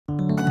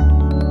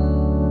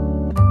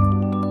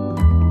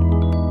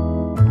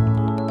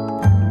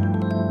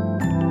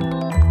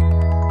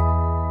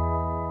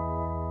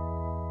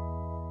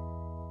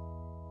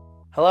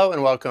Hello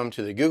and welcome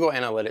to the Google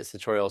Analytics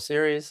tutorial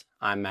series.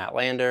 I'm Matt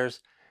Landers,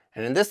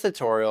 and in this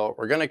tutorial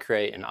we're going to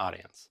create an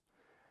audience.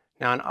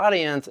 Now an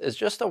audience is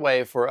just a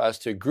way for us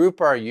to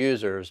group our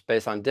users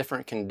based on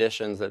different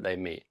conditions that they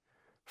meet.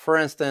 For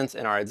instance,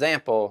 in our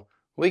example,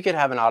 we could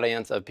have an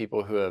audience of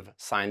people who have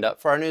signed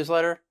up for our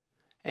newsletter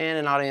and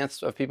an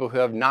audience of people who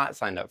have not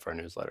signed up for our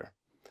newsletter.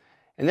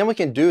 And then we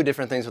can do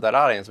different things with that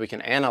audience. We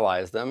can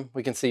analyze them.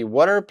 We can see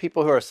what are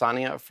people who are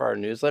signing up for our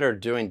newsletter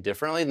doing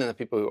differently than the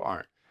people who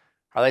aren't.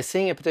 Are they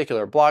seeing a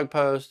particular blog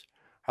post?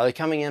 Are they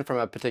coming in from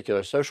a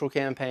particular social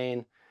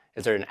campaign?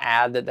 Is there an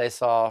ad that they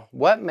saw?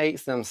 What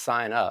makes them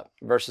sign up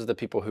versus the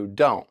people who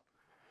don't?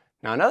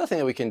 Now another thing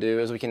that we can do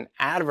is we can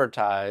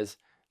advertise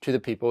to the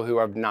people who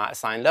have not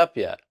signed up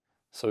yet.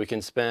 So we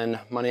can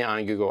spend money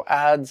on Google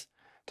Ads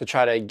to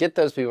try to get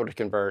those people to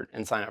convert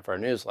and sign up for our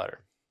newsletter.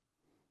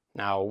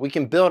 Now we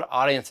can build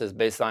audiences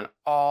based on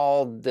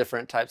all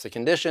different types of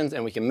conditions,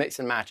 and we can mix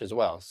and match as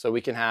well. So we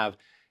can have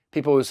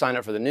people who signed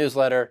up for the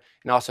newsletter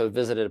and also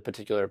visited a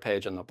particular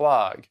page on the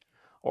blog,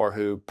 or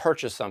who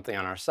purchased something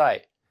on our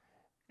site.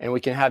 And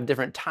we can have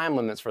different time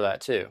limits for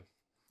that too.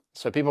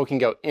 So people can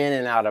go in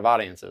and out of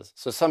audiences.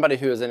 So somebody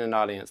who is in an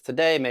audience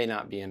today may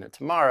not be in it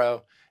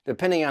tomorrow,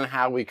 depending on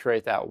how we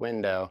create that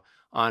window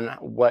on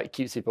what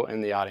keeps people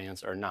in the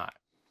audience or not.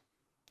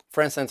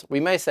 For instance,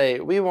 we may say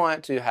we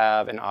want to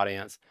have an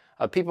audience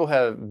of people who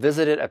have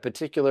visited a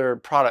particular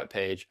product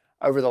page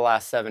over the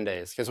last 7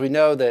 days, because we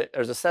know that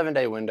there's a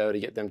 7-day window to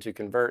get them to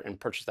convert and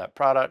purchase that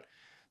product.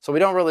 So we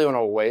don't really want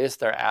to waste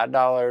their ad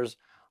dollars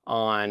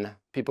on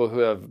people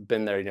who have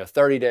been there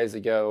 30 days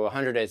ago,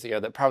 100 days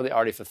ago, that probably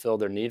already fulfilled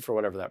their need for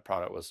whatever that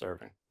product was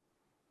serving.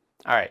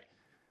 All right,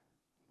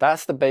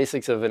 that's the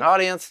basics of an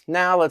audience.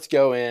 Now let's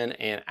go in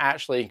and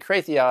actually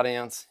create the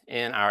audience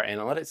in our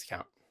analytics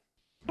account.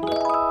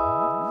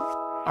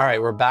 All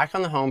right, we're back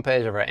on the home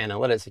page of our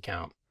analytics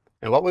account.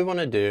 And what we want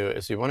to do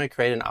is we want to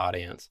create an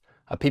audience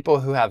of people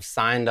who have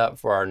signed up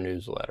for our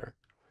newsletter.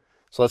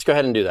 So let's go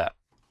ahead and do that.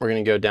 We're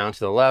going to go down to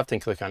the left and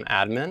click on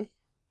Admin.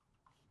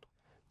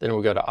 Then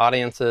we'll go to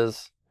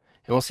Audiences.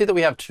 And we'll see that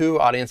we have two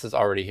audiences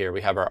already here.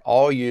 We have our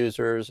All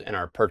Users and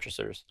our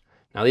Purchasers.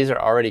 Now these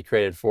are already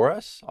created for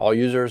us. All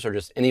Users are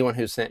just anyone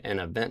who sent an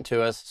event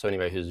to us. So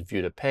anybody who's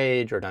viewed a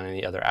page or done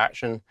any other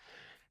action. And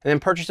then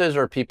Purchasers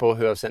are people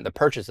who have sent the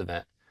purchase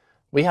event.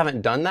 We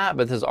haven't done that,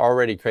 but this is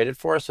already created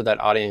for us, so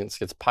that audience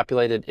gets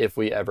populated if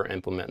we ever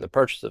implement the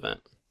purchase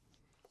event.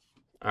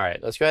 All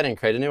right, let's go ahead and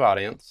create a new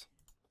audience.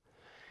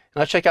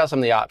 And let's check out some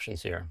of the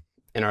options here.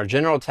 In our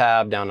General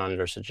tab down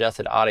under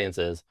Suggested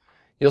Audiences,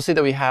 you'll see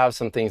that we have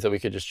some things that we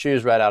could just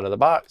choose right out of the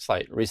box,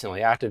 like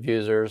recently active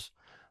users,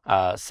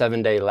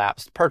 7-day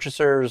lapsed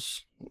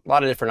purchasers, a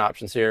lot of different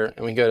options here.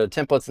 And we can go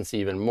to templates and see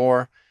even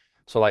more.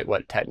 So like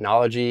what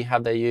technology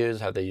have they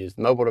used? Have they used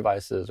mobile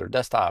devices or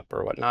desktop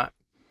or whatnot?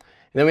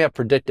 And then we have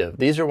predictive.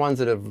 These are ones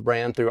that have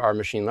ran through our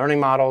machine learning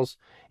models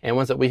and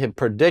ones that we have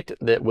predict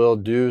that will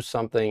do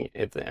something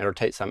or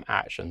take some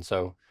action.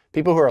 So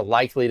people who are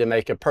likely to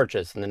make a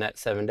purchase in the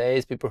next 7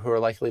 days, people who are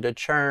likely to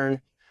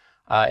churn.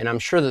 And I'm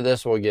sure that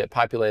this will get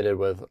populated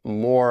with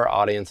more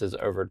audiences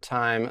over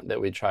time that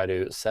we try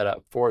to set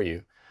up for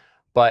you.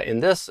 But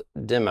in this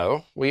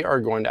demo, we are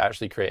going to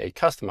actually create a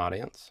custom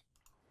audience.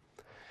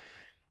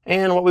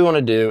 And what we want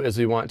to do is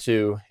we want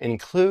to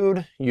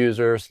include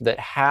users that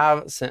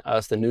have sent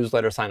us the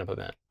newsletter sign-up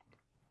event.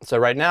 So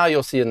right now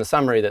you'll see in the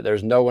summary that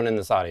there's no one in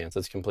this audience.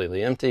 It's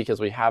completely empty because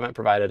we haven't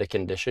provided a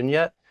condition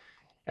yet.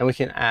 And we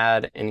can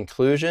add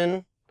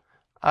inclusion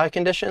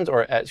conditions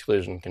or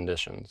exclusion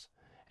conditions.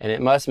 And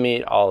it must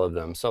meet all of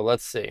them. So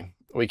let's see.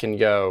 We can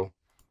go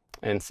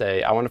and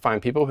say, I want to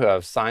find people who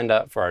have signed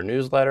up for our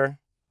newsletter.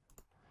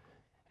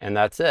 And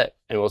that's it.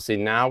 And we'll see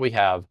now we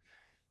have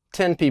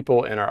 10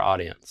 people in our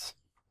audience.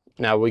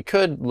 Now we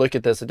could look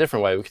at this a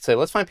different way. We could say,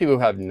 let's find people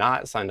who have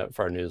not signed up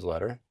for our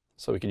newsletter.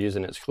 So we could use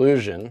an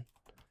exclusion.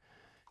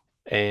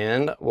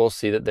 And we'll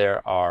see that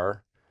there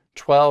are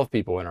 12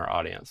 people in our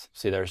audience.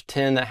 See, there's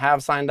 10 that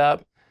have signed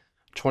up,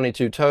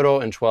 22 total,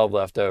 and 12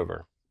 left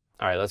over.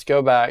 All right, let's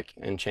go back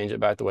and change it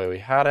back the way we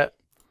had it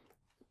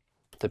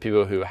to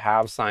people who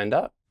have signed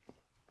up.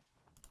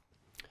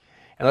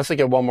 And let's look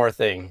at one more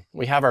thing.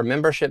 We have our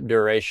membership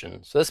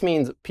duration. So this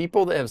means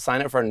people that have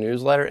signed up for our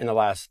newsletter in the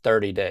last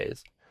 30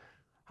 days.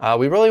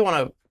 We really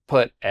want to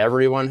put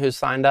everyone who's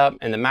signed up,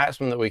 and the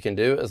maximum that we can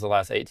do is the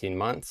last 18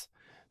 months.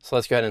 So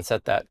let's go ahead and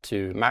set that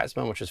to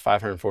maximum, which is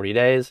 540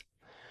 days.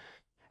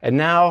 And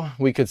now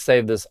we could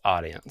save this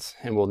audience,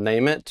 and we'll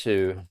name it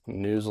to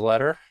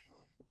newsletter,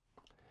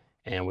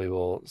 and we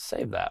will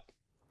save that.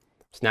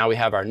 So now we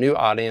have our new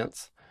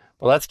audience.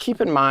 But let's keep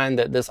in mind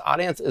that this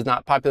audience is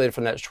not populated for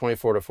the next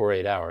 24 to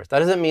 48 hours. That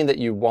doesn't mean that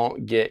you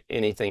won't get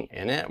anything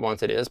in it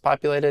once it is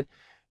populated.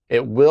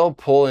 It will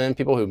pull in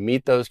people who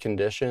meet those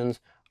conditions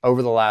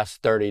over the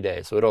last 30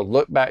 days. So it'll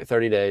look back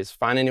 30 days,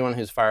 find anyone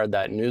who's fired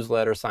that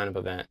newsletter sign-up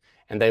event,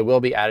 and they will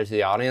be added to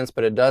the audience,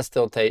 but it does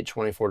still take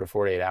 24 to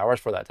 48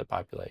 hours for that to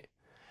populate.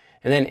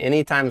 And then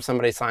anytime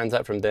somebody signs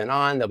up from then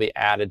on, they'll be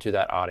added to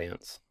that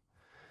audience.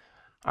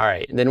 All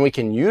right, then we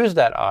can use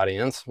that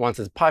audience, once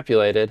it's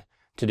populated,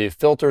 to do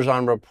filters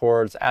on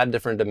reports, add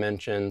different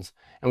dimensions,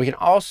 and we can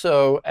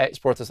also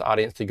export this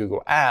audience to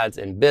Google Ads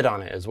and bid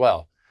on it as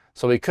well.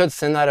 So we could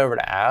send that over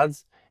to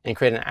ads and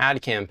create an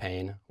ad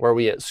campaign where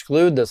we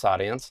exclude this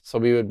audience. So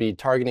we would be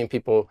targeting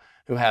people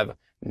who have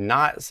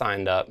not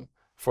signed up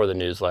for the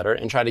newsletter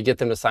and try to get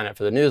them to sign up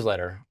for the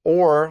newsletter.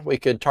 Or we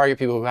could target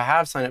people who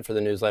have signed up for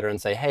the newsletter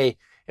and say, hey,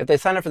 if they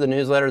sign up for the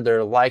newsletter,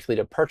 they're likely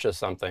to purchase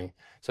something.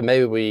 So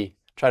maybe we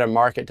try to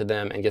market to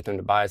them and get them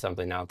to buy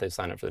something now that they've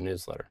signed up for the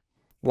newsletter.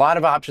 A lot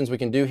of options we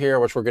can do here,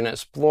 which we're going to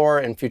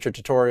explore in future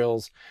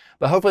tutorials.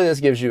 But hopefully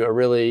this gives you a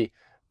really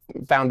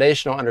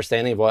foundational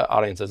understanding of what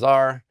audiences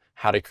are,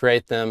 how to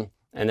create them,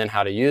 and then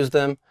how to use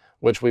them,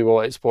 which we will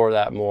explore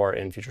that more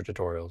in future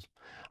tutorials.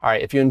 All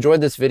right, if you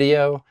enjoyed this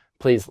video,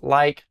 please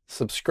like,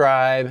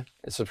 subscribe,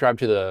 and subscribe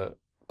to the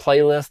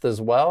playlist as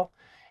well.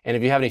 And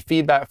if you have any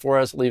feedback for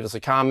us, leave us a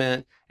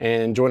comment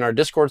and join our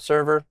Discord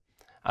server.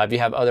 If you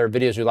have other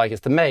videos you'd like us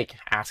to make,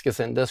 ask us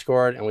in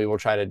Discord, and we will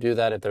try to do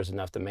that if there's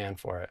enough demand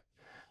for it.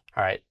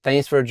 All right,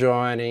 thanks for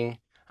joining.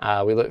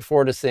 We look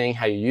forward to seeing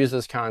how you use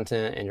this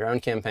content in your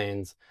own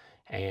campaigns.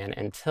 And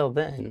until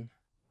then,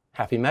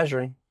 happy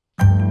measuring.